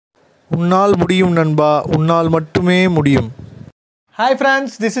உன்னால் முடியும் நண்பா, உன்னால் மட்டுமே முடியும். Hi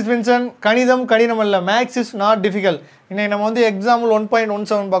friends, this is Vincent. கணிதம் கடினம் அல்ல, மேக்ஸ் இஸ் நாட் டிஃபிகல்ட். இன்னைக்கு நம்ம வந்து எக்ஸாம்பிள்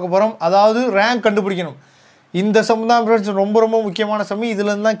 1.17 பார்க்க போகிறோம். அதாவது ரேங்க் கண்டுபிடிக்கணும். இந்த சம் தான் ஃப்ரெண்ட்ஸ் ரொம்ப ரொம்ப முக்கியமான சம்.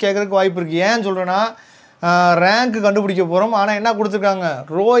 இதுலேருந்து தான் கேட்குறதுக்கு வாய்ப்பு இருக்குது. ஏன்னு சொல்கிறேன்னா ரேங்க் கண்டுபிடிக்க போகிறோம். ஆனால் என்ன கொடுத்துருக்காங்க,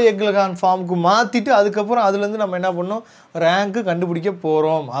 ரோ எக்லகான் ஃபார்முக்கு மாற்றிட்டு அதுக்கப்புறம் அதுலேருந்து நம்ம என்ன பண்ணோம், ரேங்க்கு கண்டுபிடிக்க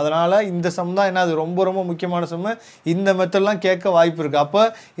போகிறோம். அதனால் இந்த சம் தான் என்ன, அது ரொம்ப ரொம்ப முக்கியமான சம். இந்த மெத்தட்லாம் கேட்க வாய்ப்பு இருக்குது. அப்போ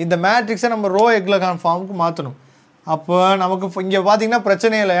இந்த மேட்ரிக்ஸை நம்ம ரோ எக்லகான் ஃபார்முக்கு மாற்றணும். அப்போ நமக்கு இங்கே பார்த்தீங்கன்னா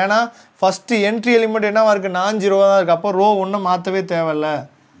பிரச்சனையே இல்லை. ஏன்னா ஃபஸ்ட்டு என்ட்ரி எலிமெண்ட் என்னவா இருக்குது, 4 தான் இருக்குது. அப்போ ரோ ஒன்றும் மாற்றவே தேவையில்ல,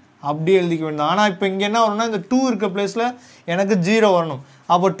 அப்படியே எழுதிக்க வேண்டாம். ஆனால் இப்போ இங்கே என்ன வரணும்னா, இந்த 2 இருக்க பிளேஸில் எனக்கு 0 வரணும்.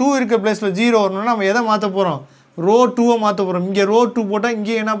 அப்போ 2 இருக்க பிளேஸில் 0 வரணும்னா நம்ம எதை மாற்ற போகிறோம், ரோ 2வை மாற்ற போகிறோம். இங்கே ரோ 2 போட்டால்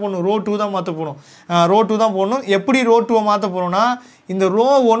இங்கே என்ன பண்ணணும், ரோ 2 தான் மாற்ற போகிறோம். ரோ 2 தான் போடணும். எப்படி ரோ 2வை மாற்ற போகிறோம்னா, இந்த ரோ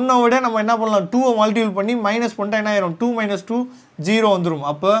 1 விட நம்ம என்ன பண்ணலாம், 2வை மல்டிபிள் பண்ணி மைனஸ் பண்ணிட்டா என்ன ஆயிரும், 2 - 2 0 வந்துடும்.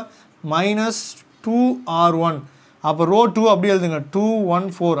 அப்போ -2r1. அப்போ ரோ 2 அப்படி எழுதுங்க, 2 1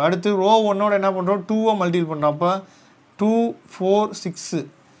 4. அடுத்து ரோ 1ஓட என்ன பண்ணுறோம், 2வை மல்டிபிள் பண்ணுறோம். அப்போ 2 4 6.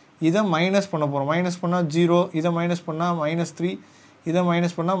 இதை மைனஸ் பண்ண போகிறோம். மைனஸ் பண்ணால் 0, இதை மைனஸ் பண்ணால் -3, இதை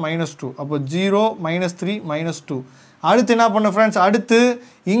மைனஸ் பண்ணால் -2. அப்போ 0 -3 -2. அடுத்து என்ன பண்ண ஃப்ரெண்ட்ஸ், அடுத்து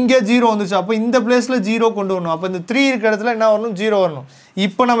இங்கே 0 வந்துச்சு. அப்போ இந்த பிளேஸில் 0 கொண்டு வரணும். அப்போ இந்த 3 இருக்கிற இடத்துல என்ன வரணும், 0 வரணும்.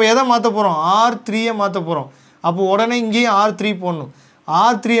 இப்போ நம்ம எதை மாற்ற போகிறோம், R3யை மாற்ற போகிறோம். அப்போ உடனே இங்கேயும் R3 போடணும்.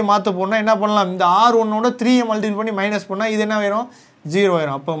 R3யை மாற்ற போனால் என்ன பண்ணலாம், இந்த R1ஓட 3யை மல்டிபிள் பண்ணி மைனஸ் பண்ணால் இது என்ன ஆயிரும், 0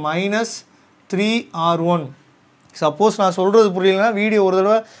 ஆயிரும். அப்போ -3r1. சப்போஸ் நான் சொல்கிறது புரியலைன்னா வீடியோ ஒரு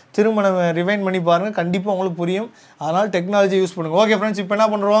தடவை திரும்ப நம்ம ரிவைண்ட் பண்ணி பாருங்கள், கண்டிப்பாக உங்களுக்கு புரியும். அதனால் டெக்னாலஜி யூஸ் பண்ணுங்கள். ஓகே ஃப்ரெண்ட்ஸ், இப்போ என்ன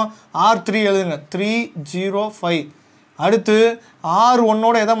பண்ணுறோம், R3 எழுதுங்க, 305. அடுத்து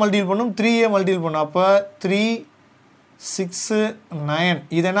R1ஓட எதை மல்டிபிள் பண்ணும், 3யை மல்டிபிள் பண்ணும். அப்போ 3 6 9.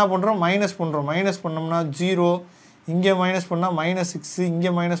 இதை என்ன பண்ணுறோம், மைனஸ் பண்ணுறோம். மைனஸ் பண்ணோம்னா 0, இங்கே மைனஸ் பண்ணால் -6,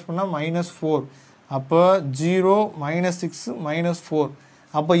 இங்கே மைனஸ் பண்ணால் -4. அப்போ 0 -6 -4.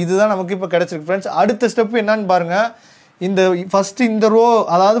 அப்போ இதுதான் நமக்கு இப்போ கிடச்சிருக்கு ஃப்ரெண்ட்ஸ். அடுத்த ஸ்டெப்பு என்னன்னு பாருங்கள். இந்த ஃபஸ்ட்டு இந்த ரோ,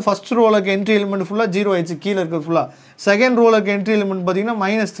 அதாவது ஃபஸ்ட் ரோவில் இருக்க என்ட்ரி எலிமெண்ட் ஃபுல்லாக 0 ஆயிடுச்சு, கீழே இருக்கிறது ஃபுல்லாக. செகண்ட் ரோவில் இருக்க என்ட்ரி எலிமெண்ட் பார்த்தீங்கன்னா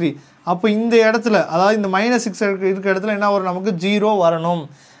 -3. அப்போ இந்த இடத்துல, அதாவது இந்த -6 இருக்கிற இடத்துல என்ன வரும், நமக்கு 0 வரணும்.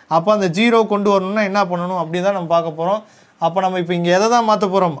 அப்போ அந்த 0 கொண்டு வரணும்னா என்ன பண்ணணும், அப்படி தான் நம்ம பார்க்க போகிறோம். அப்போ நம்ம இப்போ இங்கே எதை தான் மாற்ற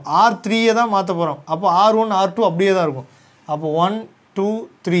போகிறோம், R3யை தான் மாற்ற போகிறோம். அப்போ R1 R2 அப்படியே தான் இருக்கும். அப்போ 1 2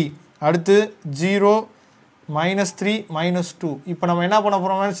 3. அடுத்து 0 -3 -2. இப்போ நம்ம என்ன பண்ண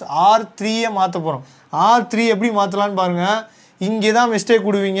போகிறோம், R3யை மாற்ற போகிறோம். R3 எப்படி மாற்றலான்னு பாருங்கள். இங்கே தான் மிஸ்டேக்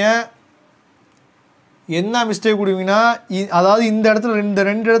விடுவீங்க. என்ன மிஸ்டேக் விடுவீங்கன்னா, அதாவது இந்த இடத்துல இந்த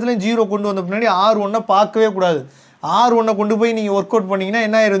 2 இடத்துலையும் 0 கொண்டு வந்த பின்னாடி R1-ஐ பார்க்கவே கூடாது. R1-ஐ கொண்டு போய் நீங்கள் ஒர்க் அவுட் பண்ணிங்கன்னா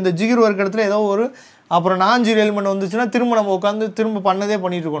என்ன ஆயிரும், இந்த 0 இருக்கிற இடத்துல ஏதோ ஒரு அப்புறம் நான்-0 எலிமெண்ட் வந்துச்சுன்னா திரும்ப நம்ம உட்காந்து திரும்ப பண்ணதே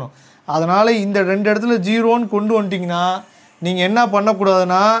பண்ணிட்டு இருக்கணும். அதனால் இந்த 2 இடத்துல 0ன்னு கொண்டு வந்துட்டிங்கன்னா நீங்கள் என்ன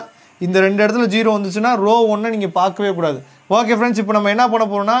பண்ணக்கூடாதுன்னா, இந்த 2 இடத்துல 0 வந்துச்சுன்னா ரோ 1-ஐ நீங்கள் பார்க்கவே கூடாது. ஓகே ஃப்ரெண்ட்ஸ், இப்போ நம்ம என்ன பண்ண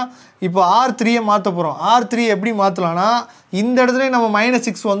போகிறோம்னா, இப்போ R3யை மாற்ற போகிறோம். R3 எப்படி மாற்றலாம்னா, இந்த இடத்துல நம்ம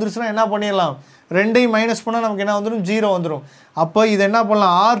 -6 வந்துருச்சுன்னா என்ன பண்ணிடலாம், 2ஐயும் மைனஸ் பண்ணால் நமக்கு என்ன வந்துடும், 0 வந்துடும். அப்போ இது என்ன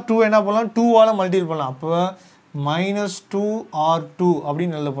பண்ணலாம், R2 என்ன பண்ணலாம், 2ஆல் மல்டிபிள் பண்ணலாம். அப்போ -2r2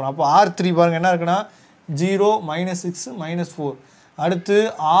 அப்படின்னு எழுத போகிறோம். அப்போ R3 பாருங்கள் என்ன இருக்குன்னா 0 -6 -4. அடுத்து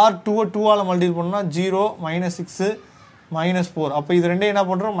R2-வை 2ஆல் மல்டிபிள் பண்ணால் 0 -6 -4. அப்போ இது ரெண்டையும் என்ன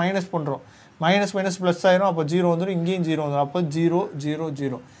பண்ணுறோம், மைனஸ் பண்ணுறோம். மைனஸ் ப்ளஸ் ஆயிரும். அப்போ 0 வந்துடும், இங்கேயும் 0 வந்துடும். அப்போ 0 0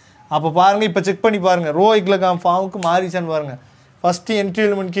 0. அப்போ பாருங்கள், இப்போ செக் பண்ணி பாருங்கள், ரோ எக்லகான் ஃபார்முக்கு மாறிச்சான்னு பாருங்கள். ஃபஸ்ட்டு என்ட்ரி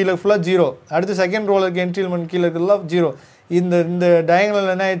எலிமெண்ட் கீழே ஃபுல்லாக 0. அடுத்து செகண்ட் ரோவில் இருக்க என்ட்ரி எலிமெண்ட் கீழே இருக்கிறதுலாம் 0. இந்த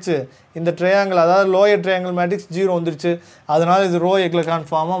டயங்கலில் என்ன ஆயிடுச்சு, இந்த ட்ரையாங்கிள், அதாவது லோயர் ட்ரையாங்கிள் மேட்ரிக்ஸ் 0 வந்துருச்சு. அதனால் இது ரோ எக்லகான்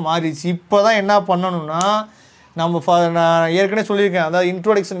ஃபார்மாக மாறிடுச்சு. இப்போ தான் என்ன பண்ணணும்னா, நான் ஏற்கனவே சொல்லியிருக்கேன், அதாவது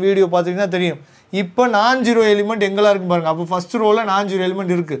இன்ட்ரோடக்ஷன் வீடியோ பார்த்தீங்கன்னா தெரியும். இப்போ நான்-0 எலிமெண்ட் எங்கெல்லாம் இருக்குன்னு பாருங்கள். அப்போ ஃபஸ்ட் ரோவில் நான்-0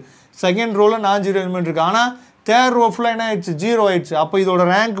 எலிமெண்ட் இருக்குது, செகண்ட் ரோவில் நான்-0 எலிமெண்ட் இருக்குது. ஆனால் தேர்ட் ரோ ஃபுல்லாக என்ன ஆயிடுச்சு, 0 ஆயிடுச்சு. அப்போ இதோட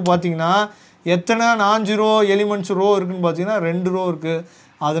ரேங்க் பார்த்தீங்கன்னா எத்தனை நான்-0 எலிமெண்ட்ஸ் ரோ இருக்குதுன்னு பார்த்தீங்கன்னா 2 ரோ இருக்குது.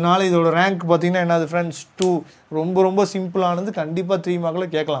 அதனால் இதோட ரேங்க் பார்த்தீங்கன்னா என்னது ஃப்ரெண்ட்ஸ், 2. ரொம்ப ரொம்ப சிம்பிளானது, கண்டிப்பாக 3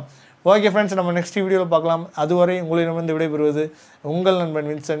 மார்க்கில் கேட்கலாம். ஓகே ஃப்ரெண்ட்ஸ், நம்ம நெக்ஸ்ட் வீடியோவில் பார்க்கலாம். அதுவரை உங்களிடமிருந்து விடைபெறுவது உங்கள் நண்பன்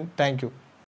வின்சென்ட். தேங்க்யூ.